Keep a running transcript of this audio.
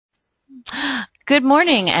Good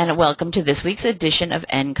morning and welcome to this week's edition of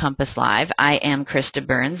NCompass Live. I am Krista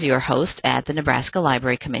Burns, your host at the Nebraska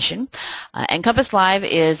Library Commission. NCompass Live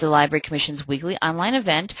is the Library Commission's weekly online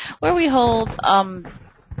event where we hold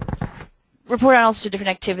report on all sorts of different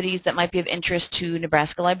activities that might be of interest to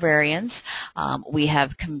Nebraska librarians. We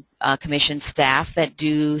have commission staff that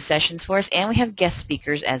do sessions for us, and we have guest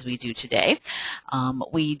speakers as we do today.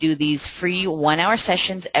 We do these free 1-hour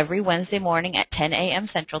sessions every Wednesday morning at 10 a.m.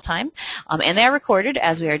 Central Time, and they are recorded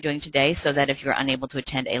as we are doing today, so that if you're unable to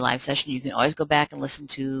attend a live session, you can always go back and listen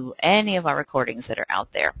to any of our recordings that are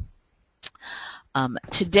out there.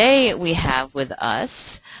 Today we have with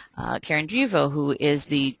us Karen Drevo, who is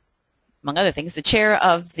among other things, the chair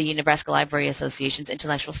of the Nebraska Library Association's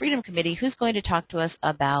Intellectual Freedom Committee, who's going to talk to us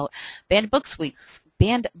about Banned Books Week,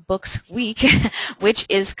 which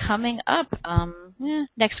is coming up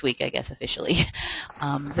next week, I guess, officially.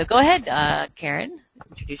 So go ahead, Karen,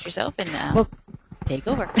 introduce yourself and take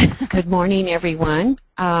over. Good morning, everyone.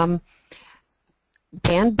 Banned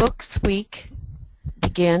Books Week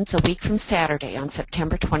begins a week from Saturday on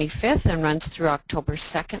September 25th and runs through October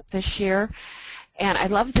 2nd this year. And I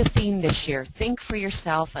love the theme this year, think for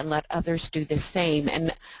yourself and let others do the same.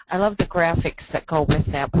 And I love the graphics that go with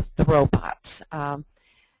that, with the robots.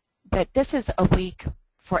 But this is a week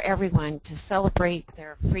for everyone to celebrate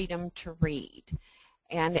their freedom to read.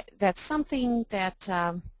 And that's something that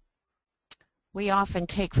we often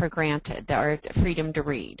take for granted, our freedom to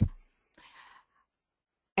read.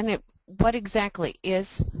 And what exactly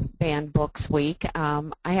is Banned Books Week?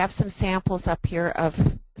 I have some samples up here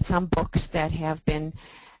of some books that have been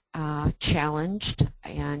challenged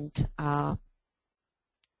and that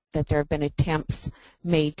there have been attempts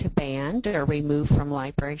made to ban or remove from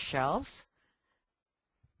library shelves.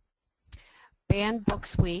 Banned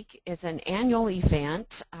Books Week is an annual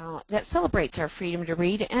event that celebrates our freedom to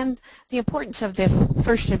read and the importance of the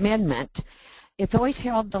First Amendment. It's always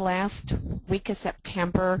held the last week of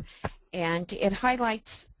September, and it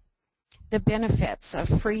highlights the benefits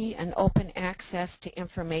of free and open access to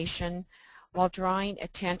information while drawing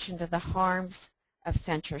attention to the harms of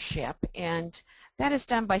censorship. And that is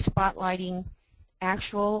done by spotlighting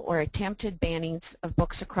actual or attempted bannings of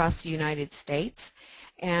books across the United States.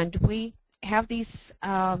 And we have these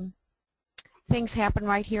things happen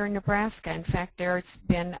right here in Nebraska. In fact, there's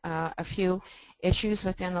been a few issues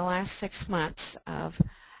within the last 6 months of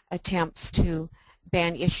attempts to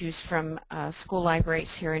ban issues from school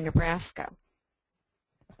libraries here in Nebraska.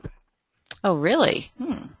 Oh, really?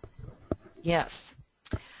 Yes.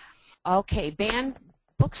 Okay, Banned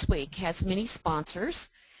Books Week has many sponsors,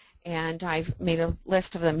 and I've made a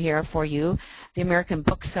list of them here for you. The American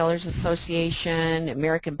Booksellers Association,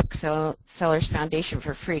 American Booksellers Foundation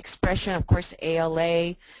for Free Expression, of course,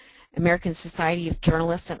 ALA, American Society of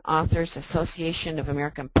Journalists and Authors, Association of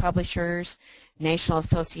American Publishers, National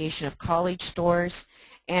Association of College Stores,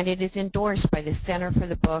 and it is endorsed by the Center for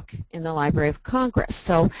the Book in the Library of Congress.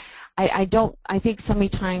 So I think so many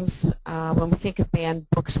times when we think of Banned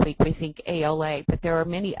Books Week, we think ALA, but there are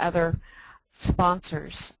many other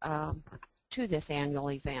sponsors to this annual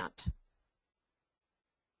event.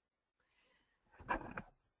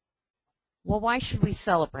 Well, why should we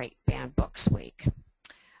celebrate Banned Books Week?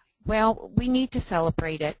 Well, we need to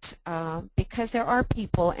celebrate it because there are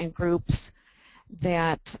people and groups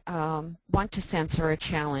that want to censor or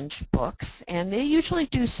challenge books, and they usually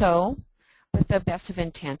do so with the best of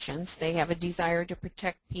intentions. They have a desire to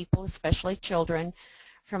protect people, especially children,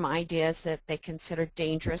 from ideas that they consider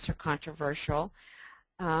dangerous or controversial.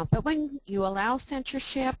 But when you allow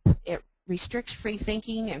censorship, it restricts free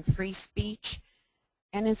thinking and free speech,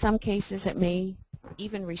 and in some cases it may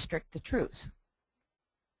even restrict the truth.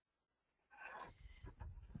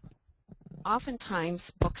 Oftentimes,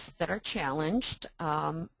 books that are challenged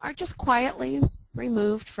are just quietly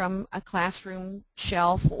removed from a classroom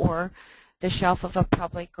shelf or the shelf of a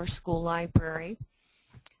public or school library.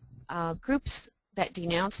 Groups that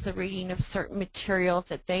denounce the reading of certain materials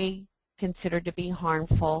that they consider to be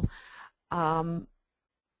harmful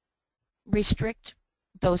restrict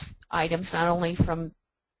those items not only from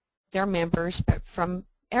their members but from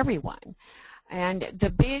everyone. And the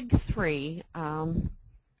big three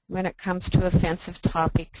when it comes to offensive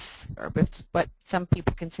topics, or what some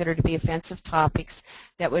people consider to be offensive topics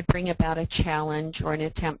that would bring about a challenge or an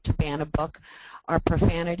attempt to ban a book, are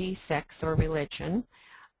profanity, sex, or religion.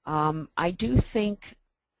 I do think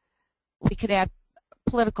we could add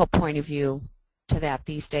political point of view to that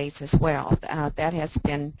these days as well. That has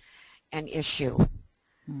been an issue.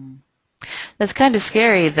 That's kind of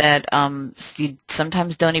scary that you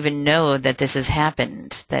sometimes don't even know that this has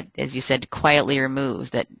happened, that, as you said, quietly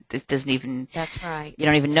removed, that this doesn't even, That's right. you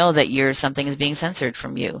don't even know that something is being censored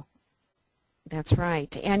from you. That's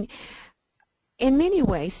right. And in many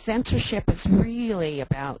ways, censorship is really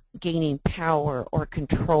about gaining power or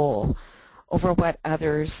control over what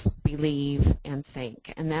others believe and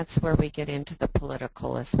think. And that's where we get into the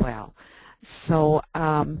political as well. So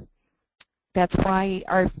that's why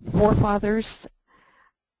our forefathers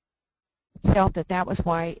felt that that was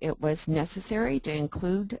why it was necessary to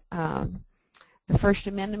include the First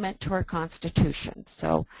Amendment to our Constitution.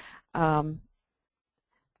 So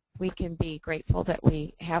we can be grateful that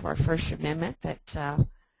we have our First Amendment that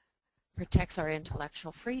protects our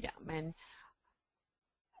intellectual freedom. And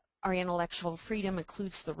our intellectual freedom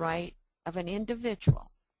includes the right of an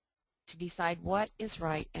individual to decide what is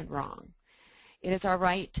right and wrong. It is our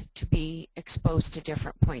right to be exposed to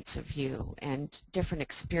different points of view and different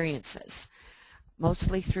experiences,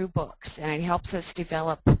 mostly through books, and it helps us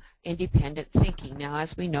develop independent thinking. Now,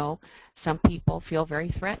 as we know, some people feel very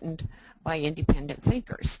threatened by independent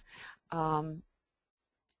thinkers.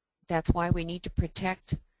 That's why we need to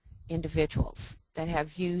protect individuals that have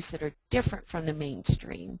views that are different from the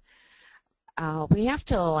mainstream. We have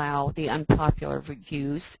to allow the unpopular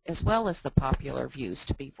views as well as the popular views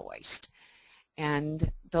to be voiced.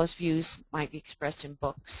 And those views might be expressed in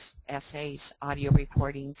books, essays, audio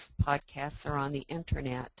recordings, podcasts, or on the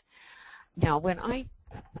internet. Now, when I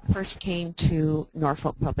first came to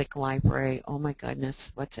Norfolk Public Library, oh my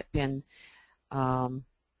goodness, what's it been,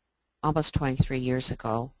 almost 23 years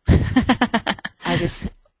ago, I was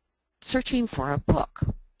searching for a book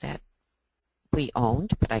that we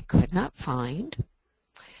owned, but I could not find,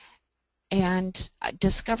 and I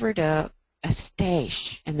discovered a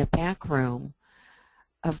stash in the back room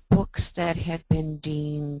of books that had been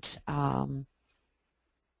deemed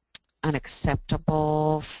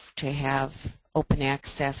unacceptable to have open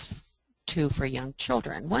access to for young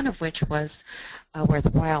children, one of which was Where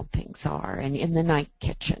the Wild Things Are and In the Night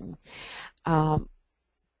Kitchen. I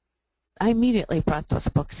immediately brought those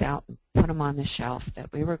books out and put them on the shelf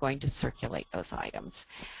that we were going to circulate those items.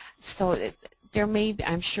 So there may be,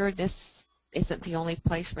 I'm sure this isn't the only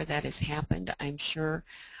place where that has happened. I'm sure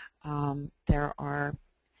there are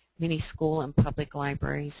many school and public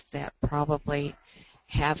libraries that probably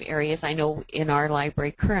have areas. I know in our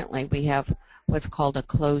library currently we have what's called a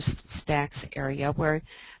closed stacks area where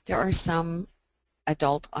there are some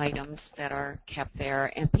adult items that are kept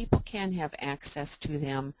there and people can have access to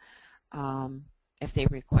them if they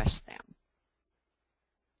request them.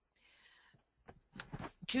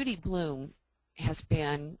 Judy Blume has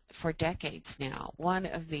been, for decades now, one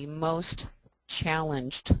of the most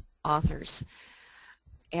challenged authors.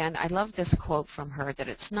 And I love this quote from her, that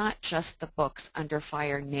it's not just the books under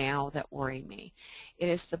fire now that worry me. It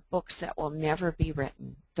is the books that will never be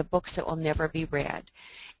written, the books that will never be read,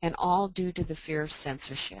 and all due to the fear of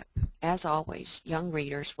censorship. As always, young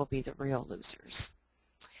readers will be the real losers.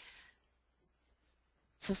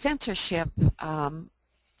 So censorship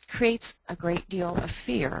creates a great deal of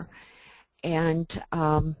fear, and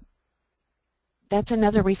that's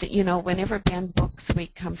another reason, you know, whenever Banned Books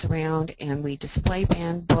Week comes around and we display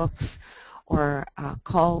banned books or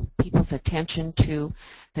call people's attention to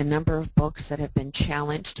the number of books that have been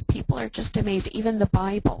challenged, people are just amazed. Even the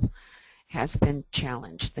Bible has been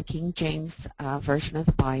challenged, the King James version of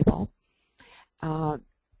the Bible.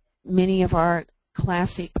 Many of our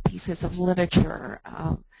classic pieces of literature,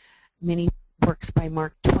 many works by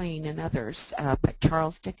Mark Twain and others, but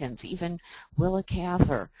Charles Dickens, even Willa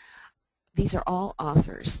Cather. These are all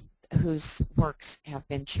authors whose works have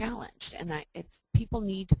been challenged, and people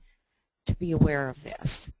need to be aware of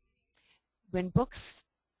this. When books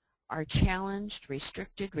are challenged,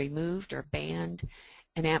 restricted, removed, or banned,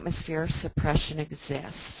 an atmosphere of suppression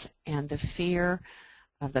exists, and the fear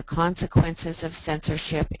of the consequences of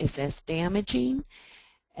censorship is as damaging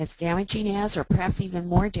as, or perhaps even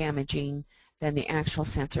more damaging than the actual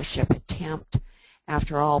censorship attempt.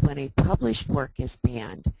 After all, when a published work is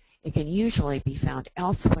banned, it can usually be found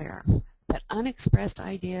elsewhere, but unexpressed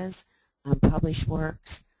ideas, unpublished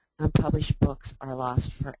works, unpublished books are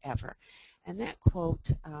lost forever. And that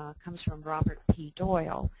quote comes from Robert P.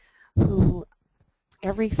 Doyle, who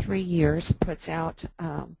every 3 years puts out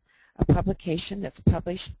a publication that's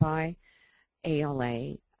published by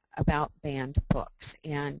ALA about banned books.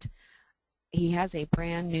 And he has a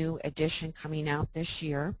brand new edition coming out this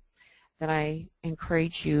year that I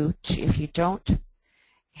encourage you to, if you don't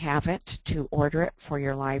have it, to order it for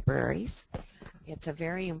your libraries. It's a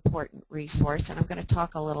very important resource, and I'm going to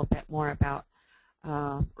talk a little bit more about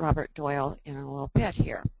Robert Doyle in a little bit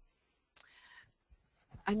here.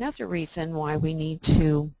 Another reason why we need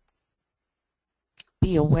to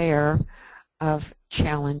be aware of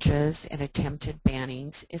challenges and attempted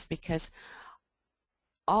bannings is because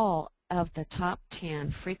all of the top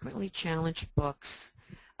 10 frequently challenged books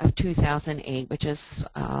of 2008, which is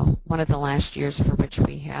one of the last years for which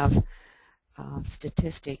we have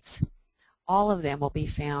statistics, all of them will be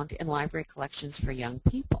found in library collections for young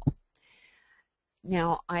people.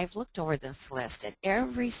 Now, I've looked over this list, and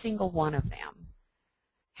every single one of them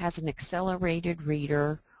has an accelerated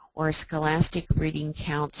reader or a Scholastic Reading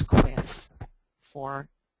Counts quiz for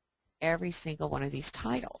every single one of these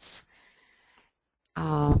titles.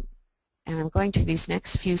 And I'm going to, these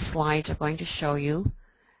next few slides are going to show you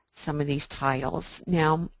some of these titles.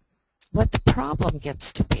 Now, what the problem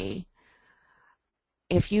gets to be,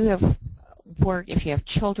 if you have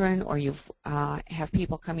children or you have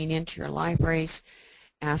people coming into your libraries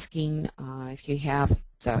asking if you have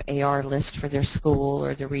the AR list for their school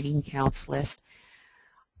or the reading counts list,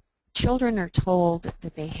 children are told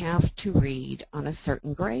that they have to read on a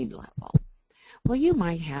certain grade level. Well, you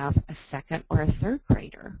might have a second or a third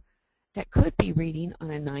grader that could be reading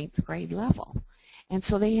on a 9th grade level. And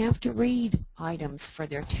so they have to read items for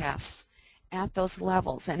their tests at those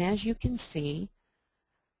levels. And as you can see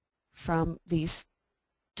from these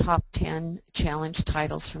top 10 challenge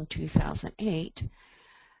titles from 2008,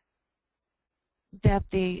 that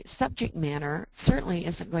the subject matter certainly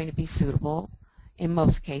isn't going to be suitable in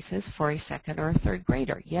most cases for a second or a third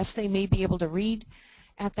grader. Yes, they may be able to read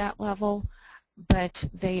at that level, but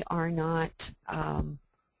they are not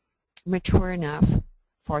mature enough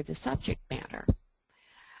for the subject matter.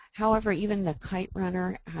 However, even the Kite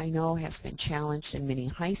Runner, I know, has been challenged in many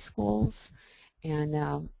high schools,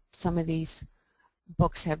 and some of these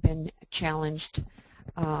books have been challenged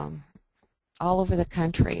all over the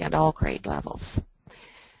country at all grade levels.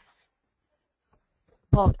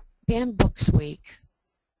 Well, Banned Books Week,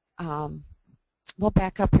 we'll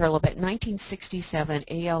back up here a little bit. In 1967,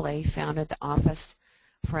 ALA founded the Office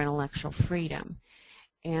for Intellectual Freedom,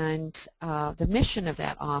 and the mission of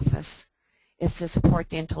that office is to support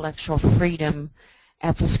the intellectual freedom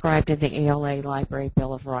as described in the ALA Library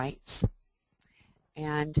Bill of Rights.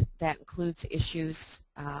 And that includes issues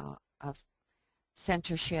of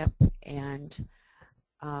censorship and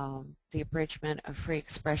the abridgment of free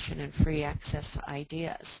expression and free access to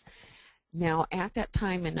ideas. Now, at that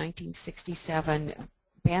time in 1967,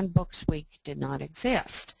 Banned Books Week did not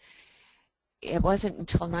exist. It wasn't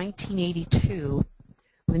until 1982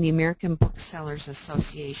 when the American Booksellers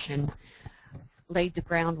Association laid the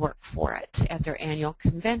groundwork for it at their annual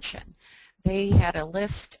convention. They had a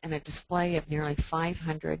list and a display of nearly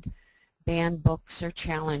 500 banned books or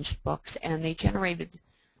challenged books, and they generated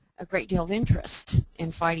a great deal of interest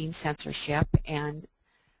in fighting censorship, and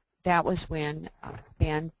that was when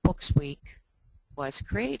Banned Books Week was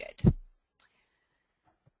created.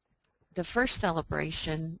 The first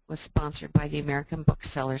celebration was sponsored by the American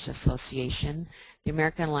Booksellers Association, the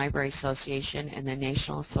American Library Association, and the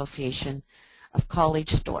National Association of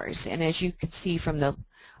College Stores. And as you can see from the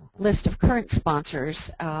list of current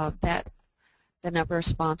sponsors, that the number of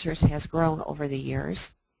sponsors has grown over the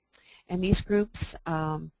years. And these groups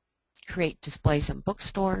create displays in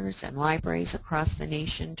bookstores and libraries across the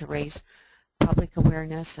nation to raise public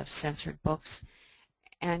awareness of censored books,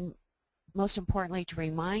 and most importantly, to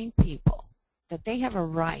remind people that they have a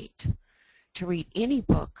right to read any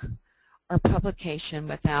book or publication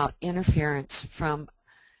without interference from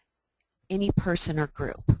any person or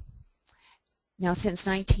group. Now, since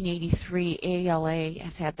 1983, ALA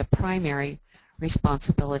has had the primary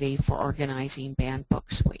responsibility for organizing Banned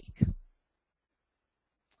Books Week.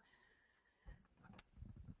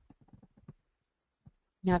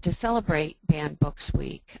 Now, to celebrate Banned Books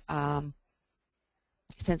Week,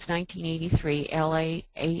 since 1983,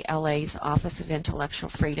 ALA's Office of Intellectual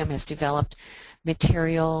Freedom has developed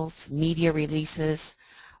materials, media releases,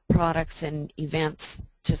 products, and events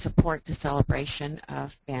to support the celebration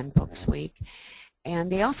of Banned Books Week.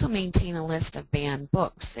 And they also maintain a list of banned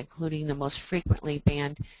books, including the most frequently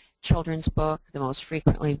banned children's book, the most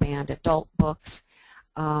frequently banned adult books.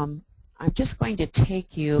 I'm just going to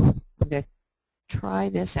take you, I'm going to try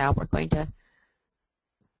this out. We're going to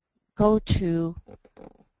go to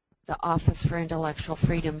the Office for Intellectual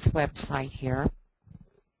Freedom's website here.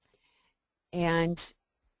 And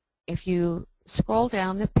if you scroll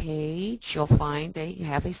down the page, you'll find they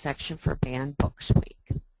have a section for Banned Books Week.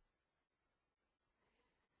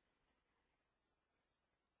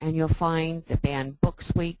 And you'll find the Banned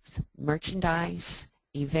Books Week merchandise,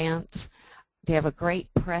 events, They have a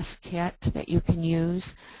great press kit that you can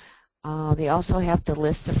use. They also have the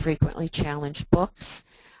list of frequently challenged books,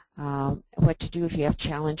 what to do if you have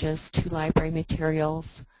challenges, 2 library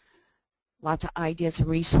materials, lots of ideas and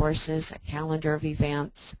resources, a calendar of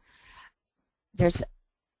events. There's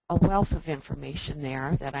a wealth of information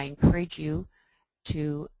there that I encourage you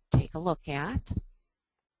to take a look at.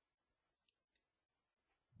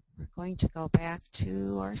 We're going to go back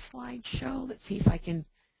to our slideshow. Let's see if I can.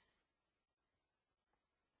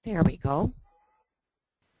 There we go.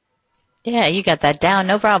 Yeah, you got that down,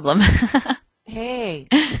 no problem. Hey,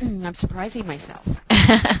 I'm surprising myself.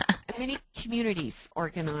 Many communities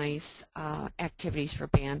organize activities for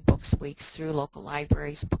banned books weeks through local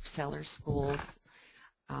libraries, booksellers, schools,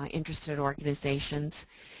 interested organizations,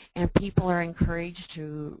 and people are encouraged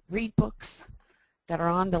to read books that are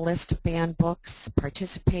on the list of banned books,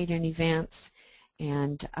 participate in events,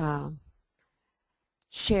 and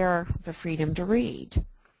share the freedom to read.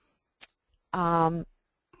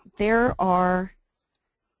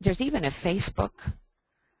 There's even a Facebook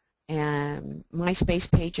and MySpace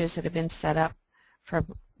pages that have been set up for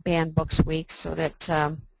Banned Books Week so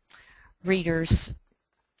that readers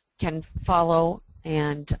can follow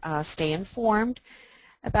and stay informed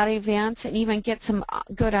about events and even get some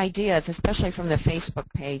good ideas, especially from the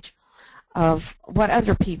Facebook page, of what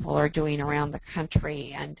other people are doing around the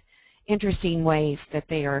country and interesting ways that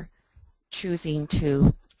they are choosing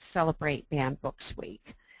to celebrate Banned Books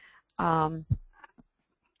Week. And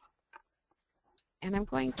I'm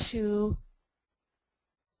going to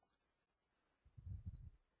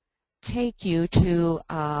take you to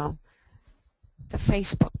the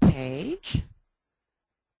Facebook page.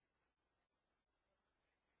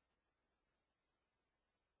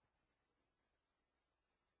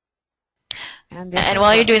 And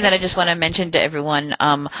while you're doing that, I just want to mention to everyone,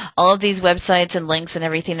 all of these websites and links and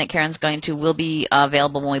everything that Karen's going to will be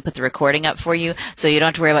available when we put the recording up for you, so you don't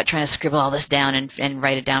have to worry about trying to scribble all this down and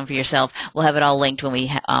write it down for yourself. We'll have it all linked when we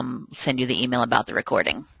send you the email about the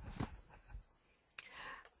recording.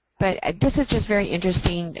 But this is just very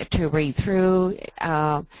interesting to read through.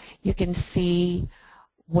 You can see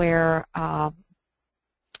where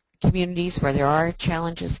communities where there are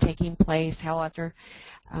challenges taking place, how other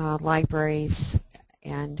libraries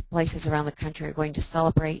and places around the country are going to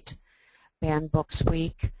celebrate Banned Books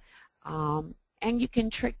Week. And you can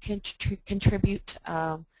contribute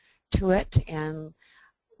to it and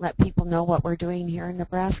let people know what we're doing here in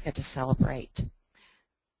Nebraska to celebrate.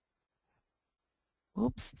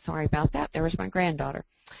 Oops, sorry about that. There was my granddaughter.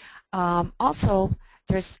 Also,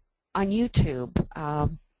 there's on YouTube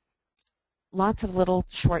lots of little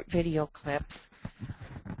short video clips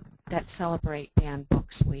that celebrate Banned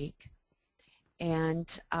Books Week.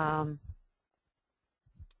 And I'm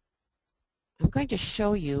going to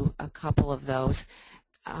show you a couple of those.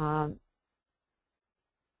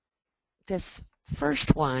 This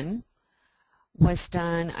first one was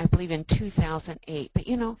done, I believe, in 2008. But,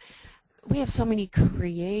 you know, we have so many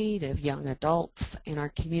creative young adults in our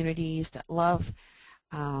communities that love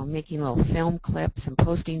making little film clips and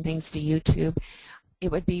posting things to YouTube.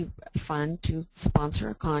 It would be fun to sponsor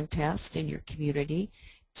a contest in your community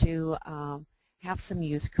to have some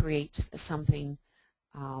youth create something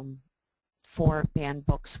for Banned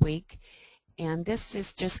Books Week. And this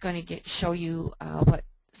is just going to show you what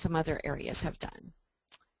some other areas have done.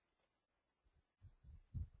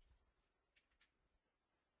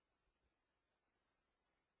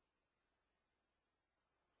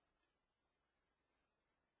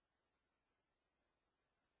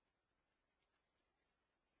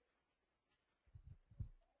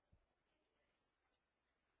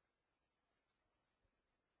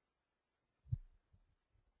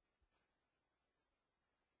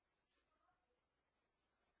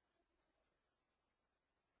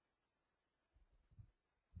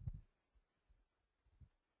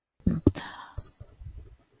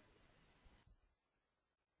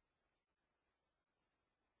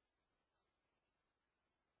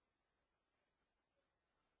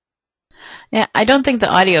 Yeah, I don't think the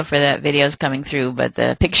audio for that video is coming through, but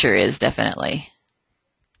the picture is definitely.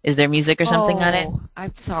 Is there music or something on it? Oh,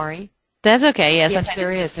 I'm sorry. That's okay. Yes, Yes,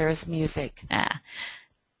 there is. There is music. Ah.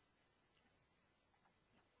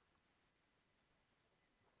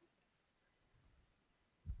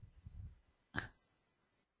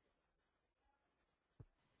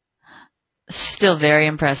 Still very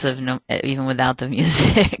impressive, even without the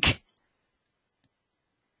music.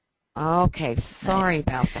 Okay, sorry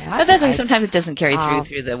about that. But that's why sometimes it doesn't carry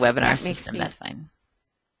through the webinar system. That's fine.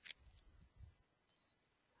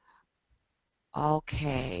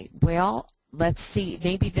 Okay, well, let's see,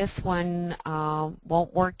 maybe this one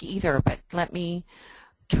won't work either, but let me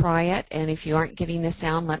try it, and if you aren't getting the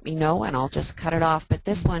sound, let me know and I'll just cut it off. But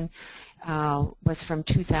this one was from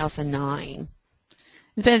 2009.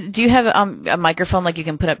 Ben, do you have a microphone like you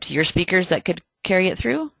can put up to your speakers that could carry it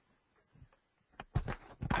through?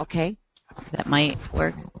 Okay. That might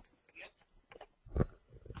work.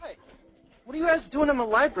 Hi. What are you guys doing in the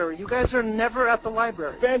library? You guys are never at the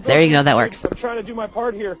library. There you go, that works. I'm trying to do my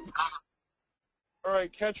part here. All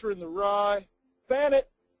right, Catcher in the Rye. Ban it.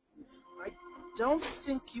 I don't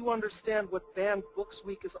think you understand what Banned Books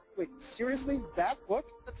Week is. Wait, seriously? That book?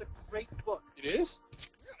 That's a great book. It is? Yeah,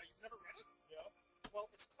 you've never read it? Yeah. Well,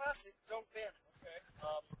 it's classic. Don't ban it. Okay.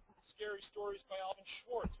 Scary Stories by Alvin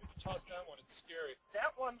Schwartz. We can toss that one. It's scary.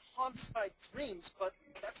 That one haunts my dreams, but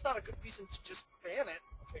that's not a good reason to just ban it.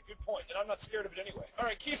 Okay, good point. And I'm not scared of it anyway. All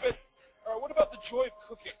right, keep it. All right, what about The Joy of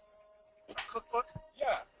Cooking? A cookbook?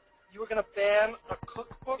 Yeah. You were going to ban a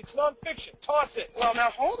cookbook? It's nonfiction. Toss it. Well, now,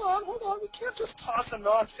 hold on. We can't just toss a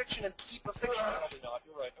nonfiction and keep a fiction. Probably not.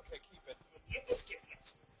 You're right. Okay, keep it. Just get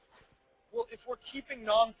it. Well, if we're keeping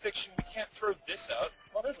nonfiction, we can't throw this out.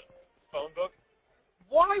 What is it? Phone book?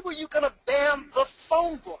 Why were you going to ban the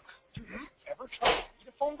phone book? Dude, have you ever tried to read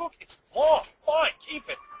a phone book? It's long. Fine, keep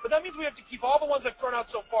it. But that means we have to keep all the ones I've thrown out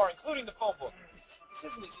so far, including the phone book. This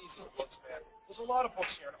isn't as easy as it looks, man. There's a lot of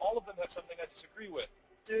books here, and all of them have something I disagree with.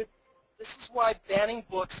 Dude, this is why banning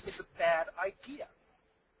books is a bad idea.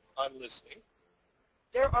 I'm listening.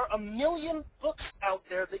 There are a million books out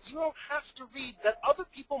there that you don't have to read that other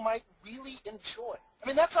people might really enjoy. I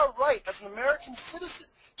mean, that's our right as an American citizen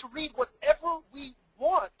to read whatever we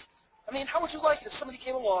want. I mean, how would you like it if somebody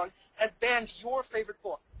came along and banned your favorite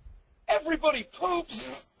book? Everybody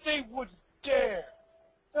poops. They wouldn't dare.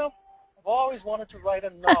 No, I've always wanted to write a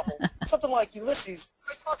novel, something like Ulysses.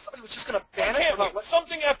 I thought somebody was just going to ban it.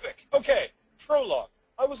 Something epic. Okay, prologue.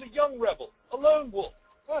 I was a young rebel, a lone wolf.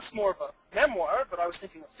 Well, that's more of a memoir, but I was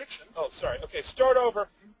thinking of fiction. Oh, sorry. Okay, start over.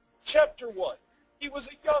 Chapter 1. He was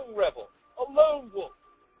a young rebel, a lone wolf.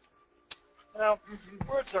 Now,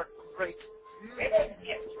 words are great.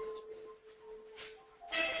 Yes.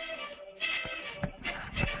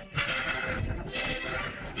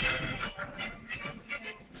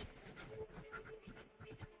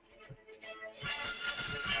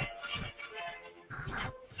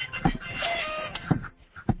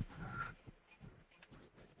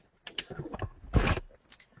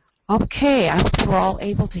 Okay, I hope you were all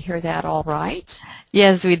able to hear that all right.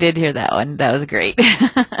 Yes, we did hear that one. That was great.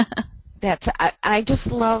 I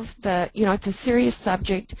just love it's a serious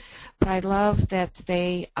subject, but I love that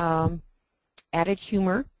they added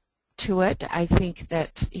humor to it. I think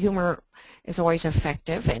that humor is always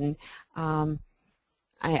effective, and there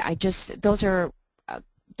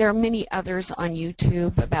are many others on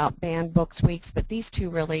YouTube about Banned Books Weeks, but these two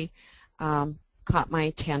really caught my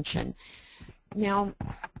attention. Now,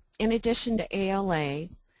 in addition to ALA,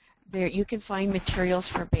 there you can find materials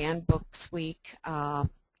for Banned Books Week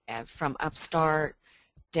from Upstart,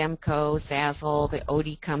 Demco, Zazzle, the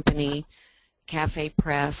Odie Company, Cafe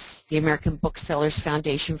Press, the American Booksellers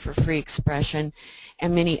Foundation for Free Expression,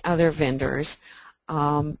 and many other vendors.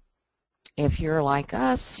 If you're like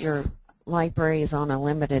us, your library is on a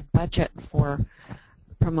limited budget for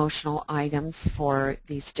promotional items for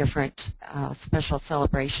these different special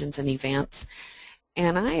celebrations and events.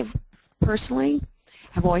 And I personally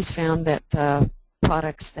have always found that the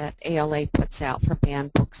products that ALA puts out for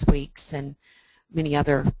Banned Books Weeks and many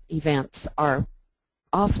other events are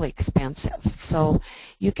awfully expensive. So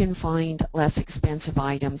you can find less expensive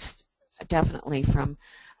items definitely from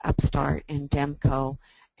Upstart and Demco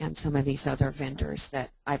and some of these other vendors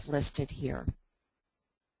that I've listed here.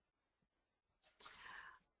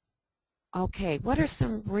 Okay, what are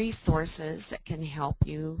some resources that can help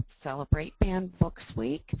you celebrate Banned Books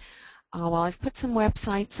Week? Well, I've put some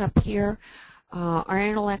websites up here. Our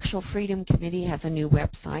Intellectual Freedom Committee has a new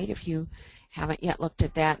website if you haven't yet looked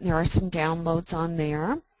at that. And there are some downloads on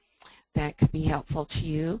there that could be helpful to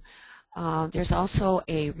you. There's also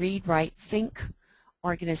a Read, Write, Think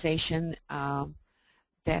organization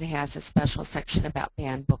that has a special section about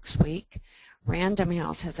Banned Books Week. Random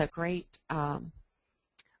House has a great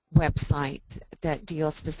website that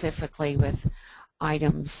deals specifically with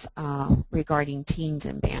items regarding teens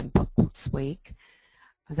and Banned Books Week.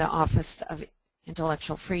 The Office of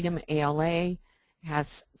Intellectual Freedom, ALA,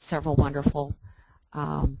 has several wonderful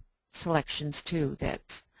selections too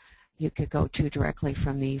that you could go to directly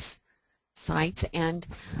from these sites. And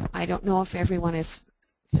I don't know if everyone is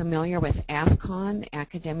familiar with AFCON, the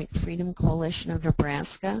Academic Freedom Coalition of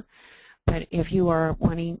Nebraska, But if you are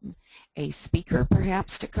wanting a speaker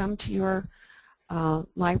perhaps to come to your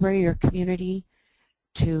library or community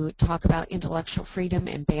to talk about intellectual freedom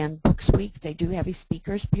and Banned Books Week, they do have a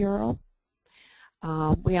speakers bureau.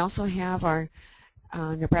 We also have our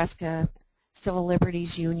Nebraska Civil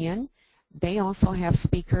Liberties Union. They also have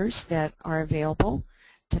speakers that are available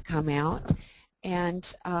to come out.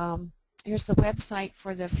 And here's the website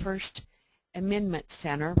for the First Amendment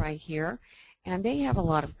Center right here. And they have a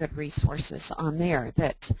lot of good resources on there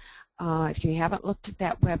that if you haven't looked at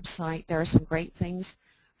that website, there are some great things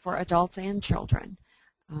for adults and children.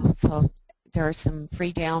 So there are some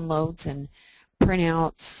free downloads and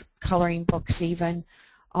printouts, coloring books even,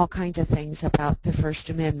 all kinds of things about the First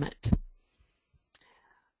Amendment.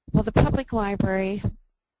 Well, the public library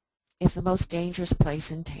is the most dangerous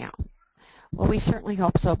place in town. Well, we certainly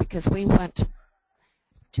hope so, because we want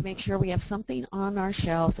to make sure we have something on our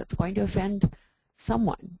shelves that's going to offend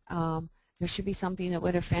someone. There should be something that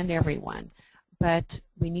would offend everyone, but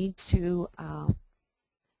we need to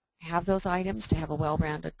have those items to have a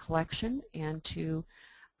well-rounded collection and to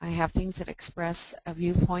have things that express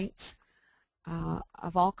viewpoints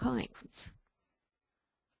of all kinds.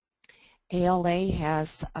 ALA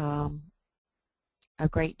has a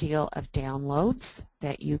great deal of downloads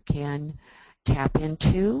that you can tap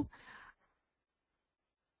into.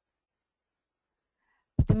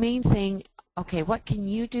 But the main thing, okay, what can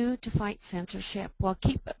you do to fight censorship? Well,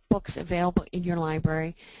 keep books available in your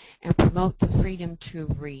library and promote the freedom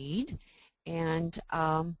to read. And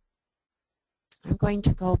I'm going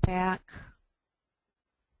to go back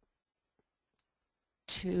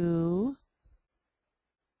to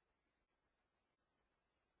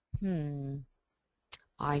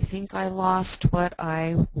I think I lost what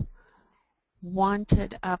I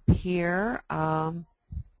wanted up here.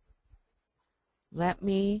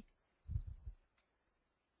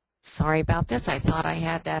 Sorry about this. I thought I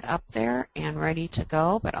had that up there and ready to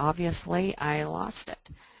go, but obviously I lost it.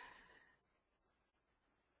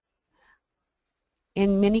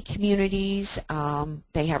 In many communities,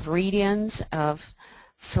 they have read-ins of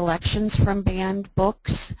selections from banned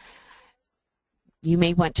books. You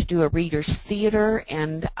may want to do a reader's theater,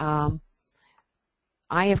 and I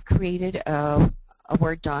have created a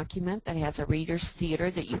Word document that has a reader's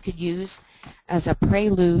theater that you could use as a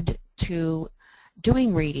prelude to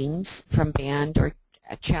doing readings from banned or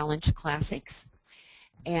challenged classics.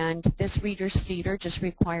 And this reader's theater just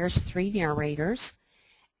requires 3 narrators,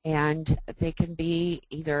 and they can be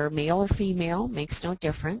either male or female, makes no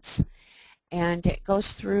difference. And it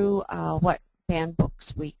goes through what Banned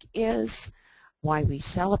Books Week is, why we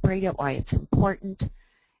celebrate it, why it's important,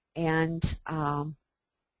 and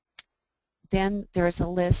then there's a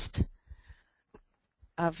list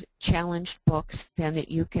of challenged books then that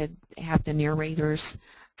you could have the narrators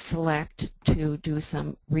select to do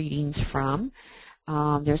some readings from.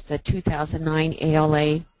 There's the 2009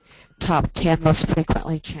 ALA Top 10 Most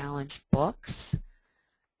Frequently Challenged Books.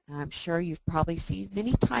 I'm sure you've probably seen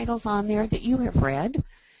many titles on there that you have read.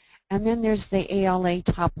 And then there's the ALA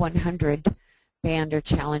Top 100 Banned or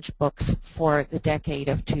Challenged Books for the decade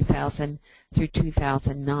of 2000 through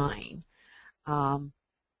 2009.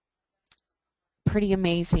 Pretty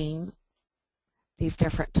amazing, these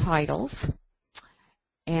different titles.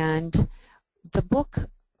 And the book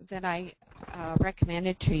that I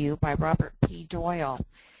recommended to you by Robert P. Doyle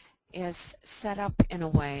is set up in a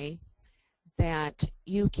way that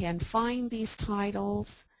you can find these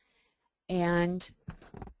titles, and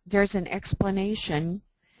there's an explanation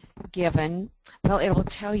given. Well, it will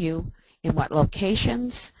tell you in what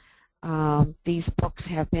locations these books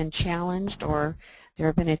have been challenged or there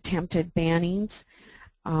have been attempted bannings.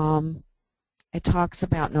 It talks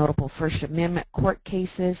about notable First Amendment court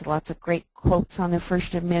cases, lots of great quotes on the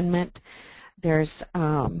First Amendment. There's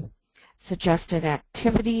suggested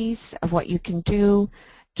activities of what you can do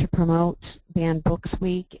to promote Banned Books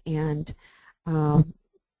Week and our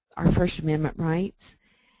First Amendment rights.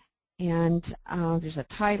 And there's a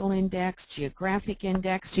title index, geographic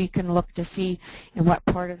index, so you can look to see in what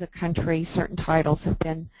part of the country certain titles have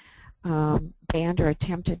been banned or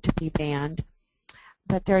attempted to be banned.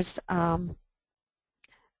 But there's a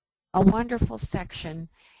wonderful section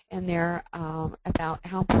in there about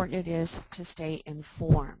how important it is to stay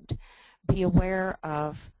informed. Be aware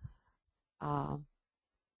of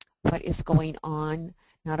what is going on,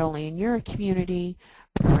 not only in your community,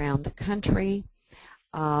 but around the country.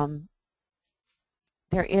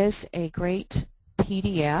 There is a great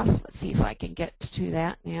PDF. Let's see if I can get to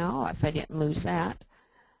that now, if I didn't lose that.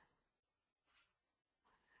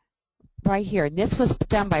 Right here. This was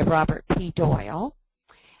done by Robert P. Doyle.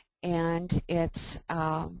 and it's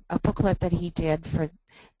a booklet that he did for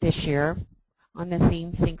this year on the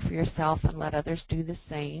theme, Think for Yourself and Let Others Do the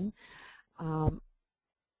Same.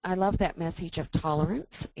 I love that message of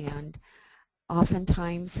tolerance, and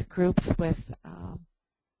oftentimes groups with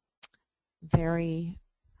very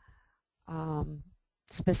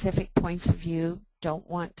specific points of view don't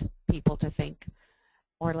want people to think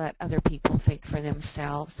or let other people think for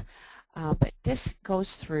themselves. But this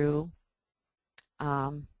goes through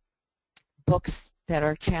books that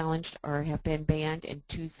are challenged or have been banned in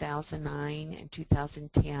 2009 and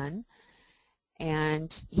 2010.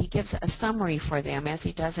 And he gives a summary for them, as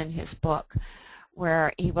he does in his book,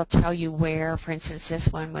 where he will tell you where, for instance, this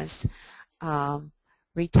one was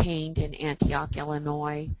retained in Antioch,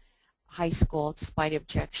 Illinois high school, despite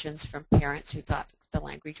objections from parents who thought the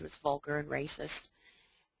language was vulgar and racist.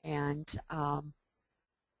 And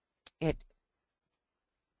it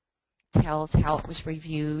tells how it was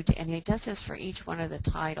reviewed, and he does this for each one of the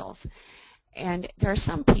titles. And there are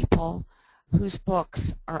some people whose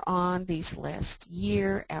books are on these lists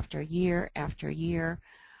year after year after year.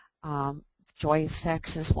 Joy of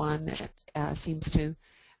Sex is one that seems to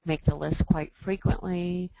make the list quite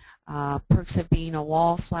frequently. Perks of Being a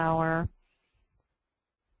Wallflower,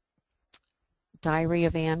 Diary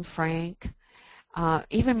of Anne Frank.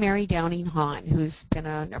 Even Mary Downing Hahn, who's been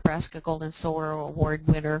a Nebraska Golden Sorrow Award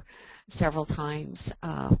winner several times,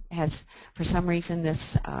 has, for some reason,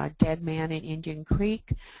 this Dead Man in Indian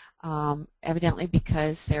Creek, evidently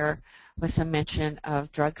because there was some mention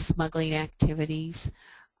of drug smuggling activities.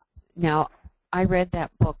 Now, I read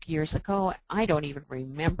that book years ago. I don't even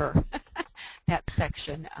remember that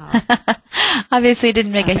section. Obviously, it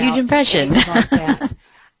didn't make a huge impression. About that.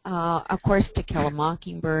 Of course, To Kill a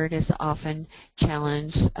Mockingbird is often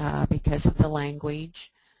challenged because of the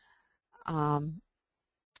language.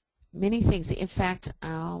 Many things. In fact,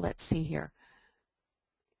 let's see here.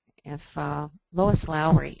 If Lois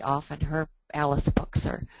Lowry, often her Alice books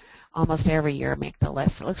are almost every year make the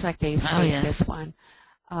list. It looks like they saved this one.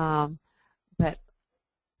 But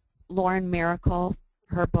Lauren Miracle,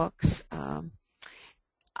 her books.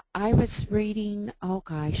 I was reading, oh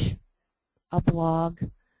gosh, a blog,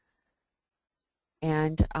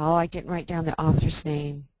 and I didn't write down the author's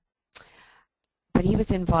name, but he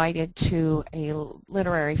was invited to a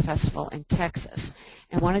literary festival in Texas,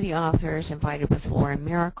 and one of the authors invited was Lauren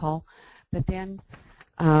Miracle, but then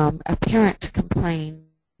a parent complained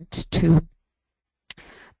to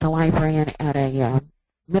the librarian at a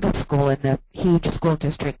middle school in the huge school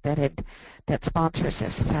district that sponsors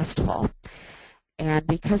this festival. And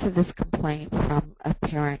because of this complaint from a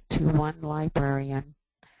parent to one librarian,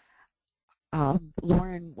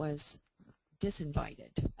 Lauren was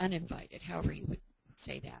uninvited, however you would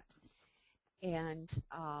say that. And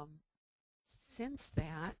since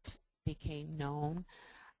that became known,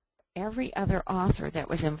 every other author that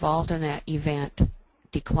was involved in that event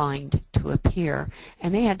declined to appear,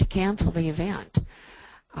 and they had to cancel the event.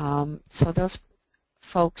 So those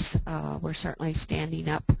folks were certainly standing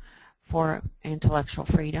up for intellectual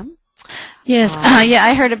freedom. Yes, yeah,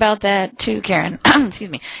 I heard about that too, Karen. Excuse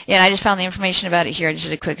me. Yeah, and I just found the information about it here. I just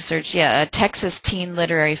did a quick search. Yeah, a Texas Teen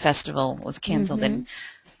Literary Festival was canceled in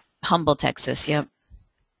Humble, Texas. Yep.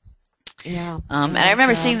 Yeah. And I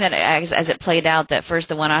remember seeing that as it played out, that first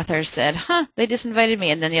the one author said, they disinvited me,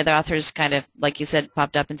 and then the other authors kind of, like you said,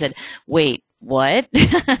 popped up and said, wait, what?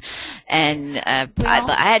 And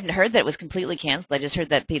well, I hadn't heard that it was completely canceled. I just heard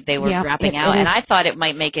that they were wrapping out, and I thought it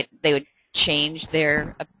might make it, they would change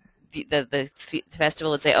their, the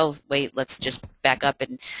festival would say, oh, wait, let's just back up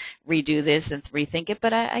and redo this and rethink it,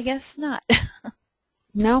 but I guess not.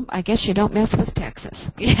 No, I guess you don't mess with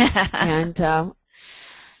Texas. Yeah. And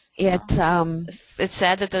it's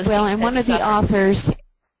sad that those well, and one of the authors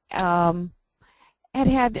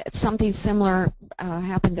had something similar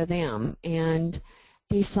happen to them and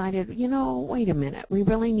decided, wait a minute, we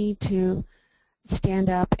really need to stand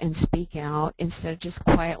up and speak out instead of just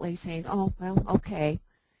quietly saying, oh, well, okay.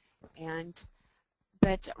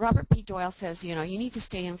 But Robert P. Doyle says, you need to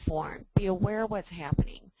stay informed, be aware of what's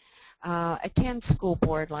happening, attend school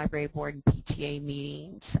board, library board, and PTA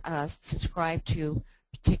meetings, subscribe to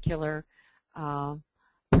particular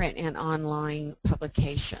print and online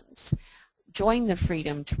publications, join the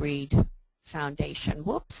Freedom to Read Foundation,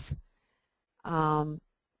 the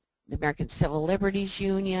American Civil Liberties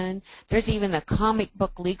Union. There's even the Comic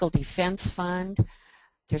Book Legal Defense Fund.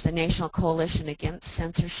 There's a National Coalition Against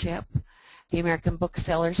Censorship, the American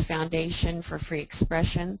Booksellers Foundation for Free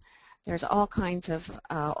Expression. There's all kinds of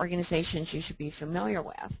organizations you should be familiar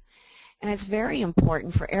with. And it's very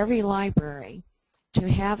important for every library to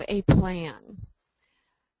have a plan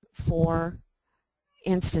for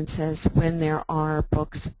instances when there are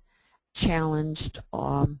books challenged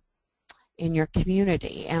in your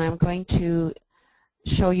community. And I'm going to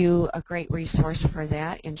show you a great resource for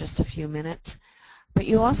that in just a few minutes. But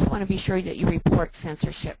you also want to be sure that you report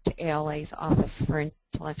censorship to ALA's Office for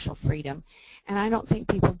Intellectual Freedom. And I don't think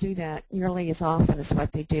people do that nearly as often as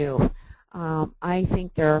what they do. I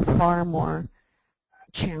think there are far more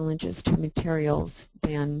challenges to materials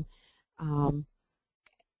than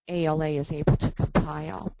ALA is able to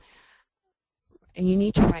compile. And you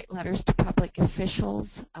need to write letters to public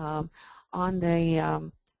officials on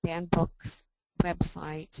the banned books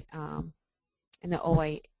website in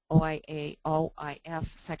the OIF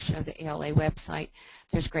section of the ALA website.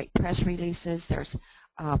 There's great press releases. There's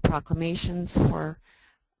proclamations for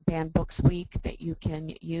Banned Books Week that you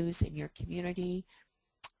can use in your community.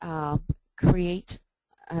 Create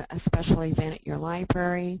a special event at your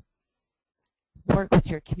library. Work with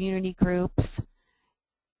your community groups,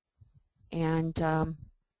 and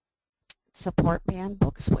support Banned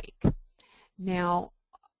Books Week. Now,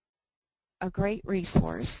 a great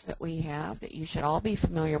resource that we have that you should all be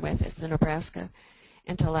familiar with is the Nebraska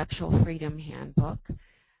Intellectual Freedom Handbook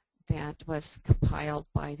that was compiled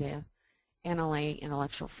by the NLA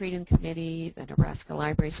Intellectual Freedom Committee, the Nebraska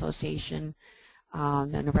Library Association,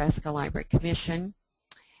 the Nebraska Library Commission,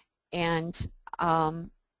 and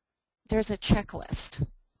there's a checklist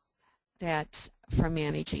that for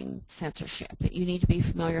managing censorship that you need to be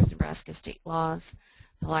familiar with Nebraska state laws,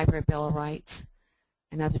 the Library Bill of Rights,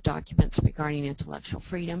 and other documents regarding intellectual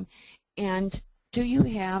freedom. And do you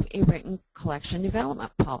have a written collection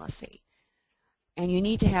development policy? And you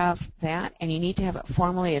need to have that, and you need to have it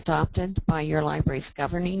formally adopted by your library's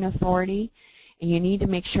governing authority, and you need to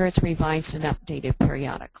make sure it's revised and updated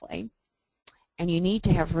periodically. And you need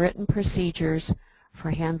to have written procedures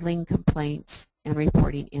for handling complaints and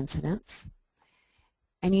reporting incidents.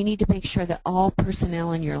 And you need to make sure that all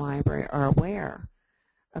personnel in your library are aware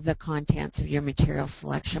of the contents of your material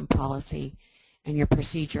selection policy and your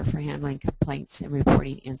procedure for handling complaints and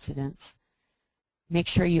reporting incidents. Make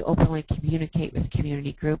sure you openly communicate with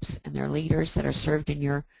community groups and their leaders that are served in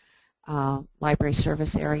your library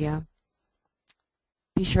service area.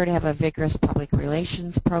 Be sure to have a vigorous public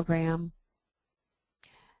relations program.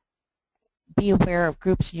 Be aware of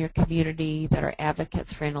groups in your community that are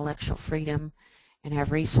advocates for intellectual freedom and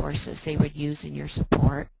have resources they would use in your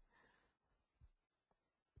support.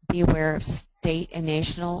 Be aware of state and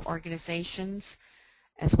national organizations,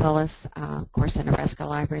 as well as, of course, the Nebraska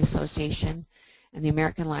Library Association and the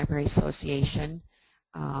American Library Association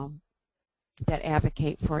that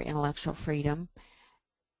advocate for intellectual freedom.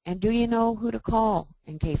 And do you know who to call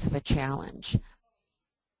in case of a challenge?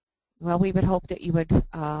 Well, we would hope that you would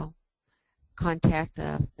contact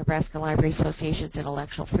the Nebraska Library Association's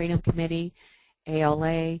Intellectual Freedom Committee,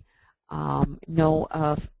 ALA, know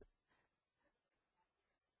of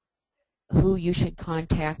who you should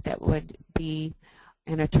contact that would be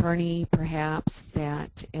an attorney perhaps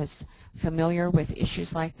that is familiar with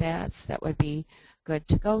issues like that. So that would be good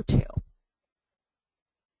to go to.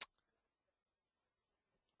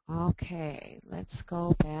 Okay, let's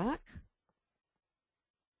go back.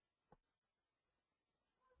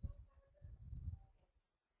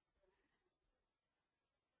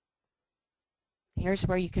 Here's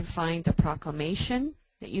where you can find the proclamation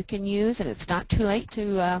that you can use, and it's not too late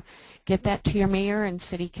to get that to your mayor and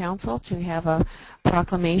city council to have a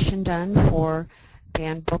proclamation done for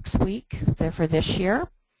Banned Books Week for this year.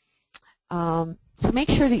 So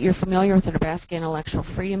make sure that you're familiar with the Nebraska Intellectual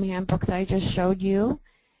Freedom Handbook that I just showed you.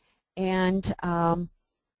 And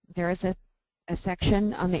there is a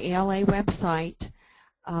section on the ALA website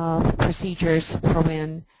of procedures for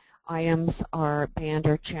when items are banned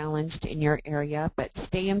or challenged in your area. But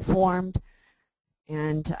stay informed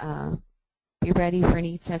and be ready for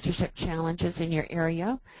any censorship challenges in your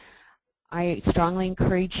area. I strongly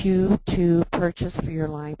encourage you to purchase for your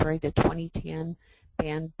library the 2010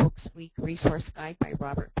 Banned Books Week Resource Guide by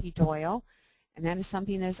Robert P. Doyle, and that is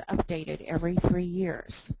something that is updated every 3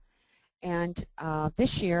 years. And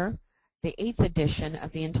this year, the 8th edition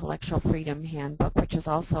of the Intellectual Freedom Handbook, which is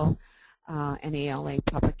also an ALA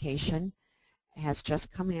publication, has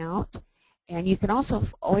just come out. And you can also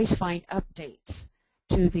always find updates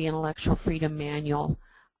to the Intellectual Freedom Manual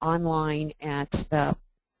online at the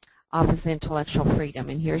Office of Intellectual Freedom.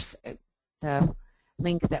 And here's the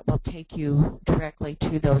link that will take you directly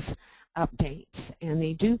to those updates. And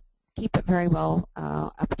they do keep it very well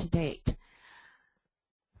up to date.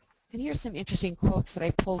 And here's some interesting quotes that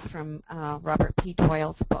I pulled from Robert P.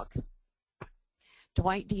 Doyle's book.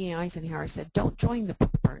 Dwight D. Eisenhower said, "Don't join the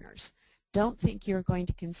book burners. Don't think you're going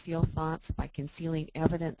to conceal thoughts by concealing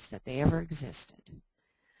evidence that they ever existed.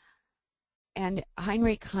 And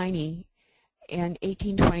Heinrich Heine, in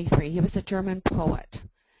 1823, he was a German poet.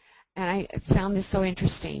 And I found this so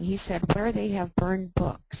interesting. He said, where they have burned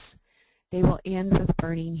books, they will end with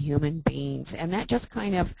burning human beings. And that just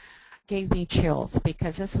kind of gave me chills,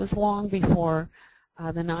 because this was long before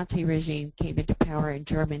the Nazi regime came into power in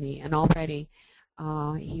Germany. And already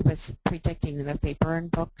he was predicting that if they burn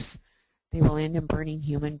books, they will end in burning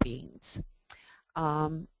human beings.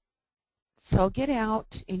 So get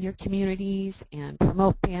out in your communities and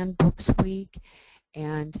promote Banned Books Week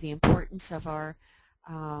and the importance of our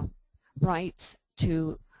rights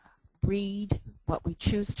to read what we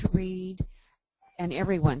choose to read, and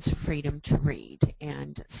everyone's freedom to read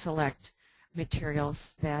and select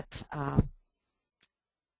materials that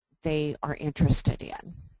they are interested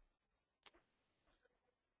in.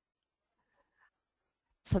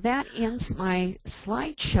 So that ends my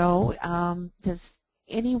slideshow. Does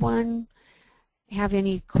anyone have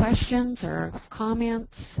any questions or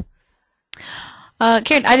comments?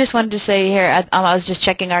 Karen, I just wanted to say here, I was just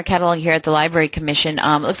checking our catalog here at the Library Commission.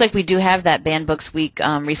 It looks like we do have that Banned Books Week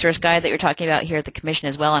resource guide that you're talking about here at the Commission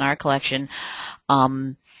as well in our collection.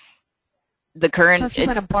 The current. So if you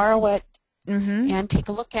want to borrow it and take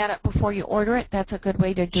a look at it before you order it, that's a good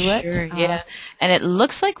way to do it. Sure, yeah. And it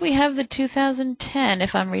looks like we have the 2010,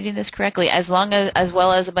 if I'm reading this correctly, as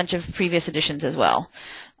well as a bunch of previous editions as well.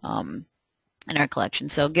 In our collection.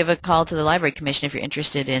 So give a call to the Library Commission if you're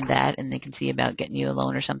interested in that, and they can see about getting you a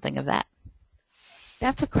loan or something of that.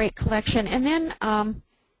 That's a great collection. And then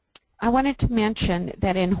I wanted to mention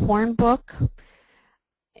that in Hornbook,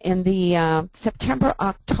 in the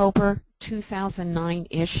September-October 2009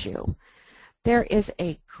 issue, there is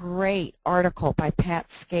a great article by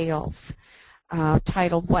Pat Scales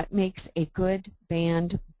titled "What Makes a Good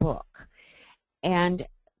Banned Book?" And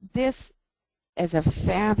this is a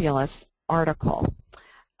fabulous article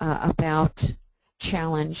about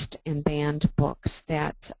challenged and banned books,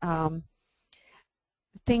 that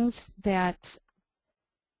things that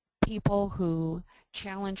people who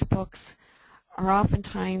challenge books are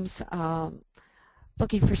oftentimes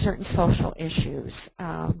looking for certain social issues.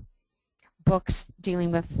 Books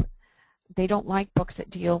dealing with, they don't like books that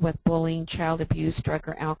deal with bullying, child abuse, drug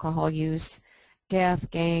or alcohol use, death,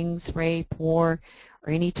 gangs, rape, war,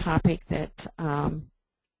 or any topic that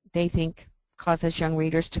they think causes young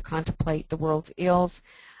readers to contemplate the world's ills.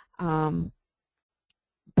 But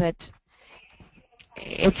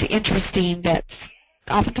it's interesting that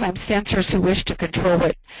oftentimes censors who wish to control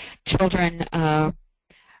what children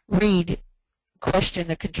read question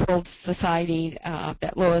the controlled society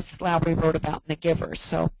that Lois Lowry wrote about in The Giver.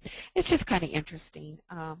 So it's just kind of interesting.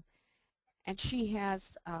 And she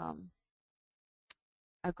has a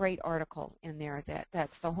great article in there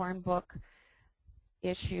that's the Hornbook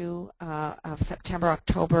issue of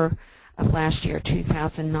September-October of last year,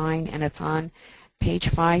 2009, and it's on page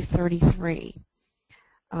 533.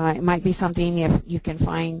 It might be something if you can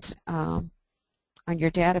find on your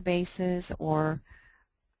databases, or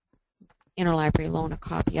interlibrary loan a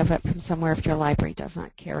copy of it from somewhere if your library does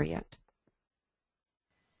not carry it.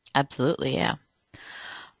 Absolutely, yeah.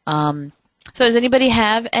 So does anybody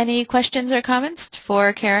have any questions or comments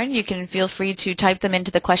for Karen? You can feel free to type them into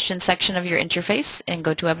the questions section of your interface in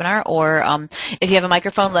GoToWebinar, or if you have a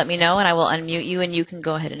microphone, let me know and I will unmute you and you can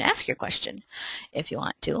go ahead and ask your question if you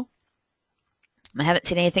want to. I haven't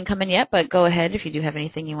seen anything come in yet, but go ahead if you do have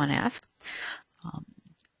anything you want to ask.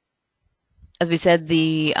 As we said,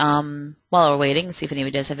 while we're waiting, see if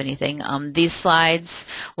anybody does have anything, these slides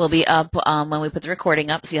will be up when we put the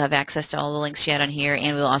recording up, so you'll have access to all the links she had on here,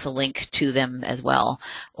 and we'll also link to them as well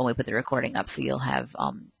when we put the recording up, so you'll have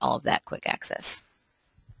all of that quick access.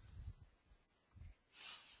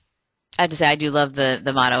 I have to say, I do love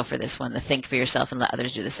the motto for this one, the think for yourself and let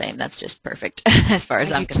others do the same. That's just perfect as far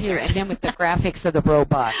as I'm concerned. And then with the graphics of the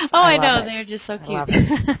robots. Oh, I know. They're just so cute.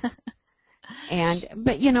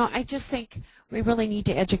 But you know, I just think we really need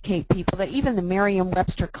to educate people that even the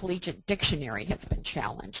Merriam-Webster Collegiate Dictionary has been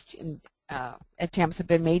challenged, and attempts have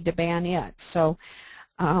been made to ban it. So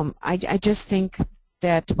I just think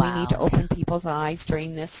that we need to open people's eyes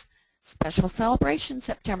during this special celebration,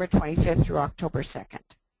 September 25th through October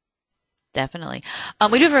 2nd. Definitely.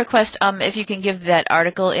 We do have a request if you can give that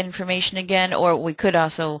article information again, or we could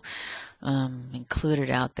also include it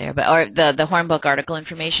out there. But or the Hornbook article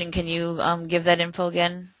information, can you give that info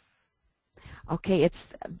again? Okay, it's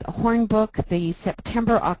the Hornbook, the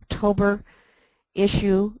September-October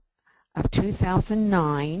issue of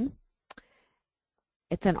 2009.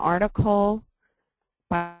 It's an article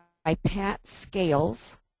by Pat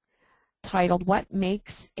Scales titled What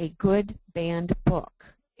Makes a Good Banned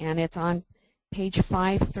Book, and it's on page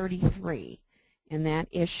 533 in that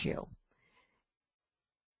issue.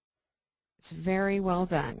 It's very well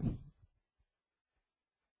done.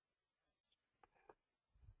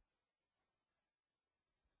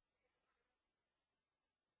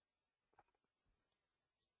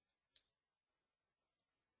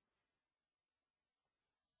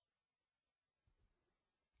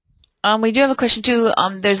 We do have a question too.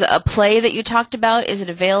 There's a play that you talked about. Is it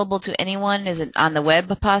available to anyone? Is it on the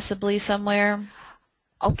web possibly somewhere?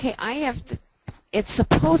 Okay, it's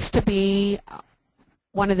supposed to be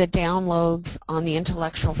one of the downloads on the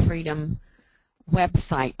Intellectual Freedom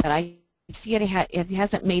website, but I see it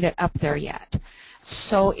hasn't made it up there yet.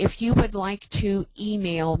 So if you would like to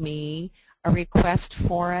email me a request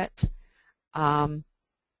for it, I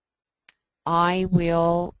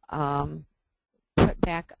will put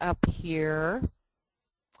back up here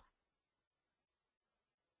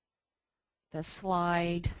the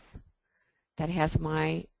slide that has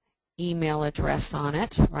my email address on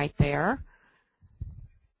it right there.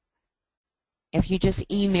 If you just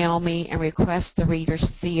email me and request the Reader's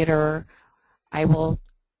Theater, I will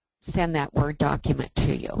send that Word document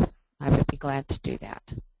to you. I would be glad to do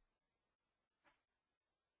that.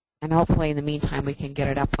 And hopefully in the meantime we can get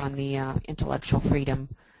it up on the Intellectual Freedom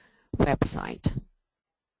website.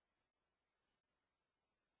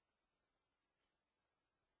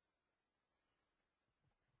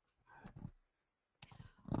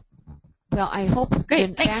 Well, I hope the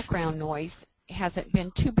background noise hasn't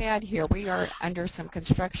been too bad here. We are under some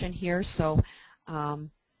construction here, so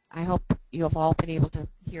I hope you have all been able to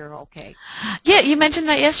hear okay. Yeah, you mentioned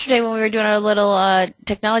that yesterday when we were doing our little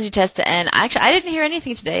technology test, and actually I didn't hear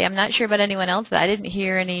anything today. I'm not sure about anyone else, but I didn't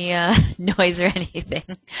hear any noise or anything.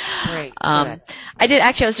 Great, good. I did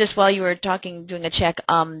actually. I was just while you were talking, doing a check.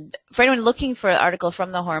 For anyone looking for an article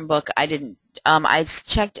from the Horn Book, I didn't. I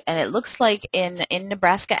checked, and it looks like in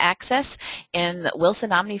Nebraska Access, in the Wilson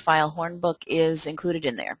Omnifile, Horn Book is included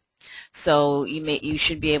in there. So you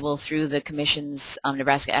should be able, through the Commission's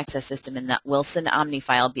Nebraska Access system in that Wilson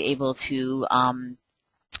Omnifile, be able to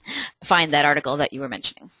find that article that you were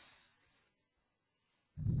mentioning.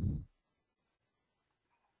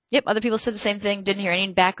 Yep, other people said the same thing. Didn't hear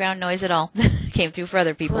any background noise at all. Came through for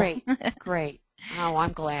other people. Great, great. Oh,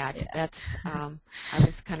 I'm glad. Yeah. That's I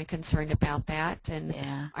was kind of concerned about that, and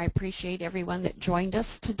yeah. I appreciate everyone that joined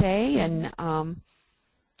us today. And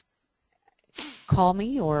call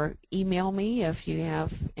me or email me if you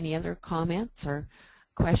have any other comments or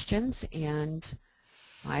questions, and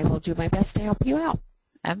I will do my best to help you out.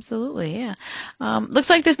 Absolutely, yeah. Looks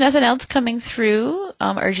like there's nothing else coming through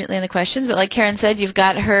urgently in the questions, but like Karen said, you've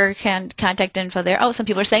got her contact info there. Oh, some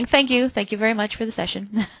people are saying thank you. Thank you very much for the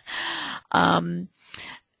session.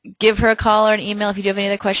 Give her a call or an email if you do have any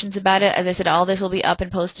other questions about it. As I said, all this will be up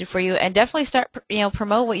and posted for you, and definitely start,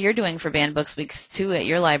 promote what you're doing for Banned Books Weeks too at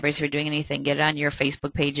your libraries. If you're doing anything, get it on your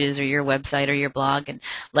Facebook pages or your website or your blog, and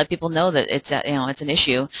let people know that it's it's an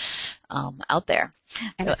issue out there.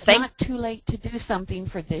 And it's not too late to do something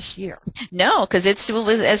for this year. No, because it's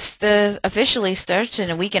officially starts in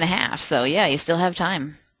a week and a half. So yeah, you still have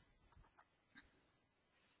time.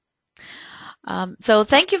 So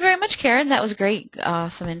thank you very much, Karen. That was great.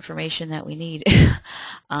 Some information that we need.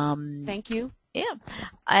 Thank you. Yeah.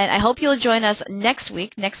 And I hope you'll join us next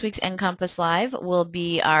week. Next week's NCompass Live will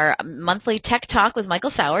be our monthly tech talk with Michael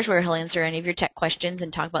Sowers, where he'll answer any of your tech questions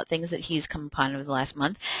and talk about things that he's come upon over the last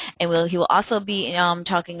month. And he will also be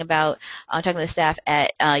talking with the staff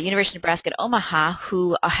at University of Nebraska at Omaha,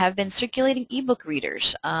 who have been circulating ebook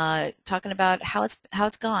readers, talking about how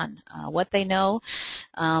it's gone, what they know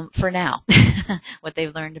for now, what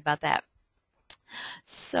they've learned about that.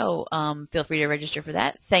 So feel free to register for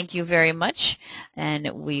that. Thank you very much, and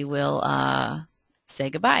we will say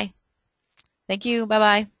goodbye. Thank you.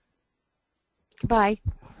 Bye-bye. Goodbye.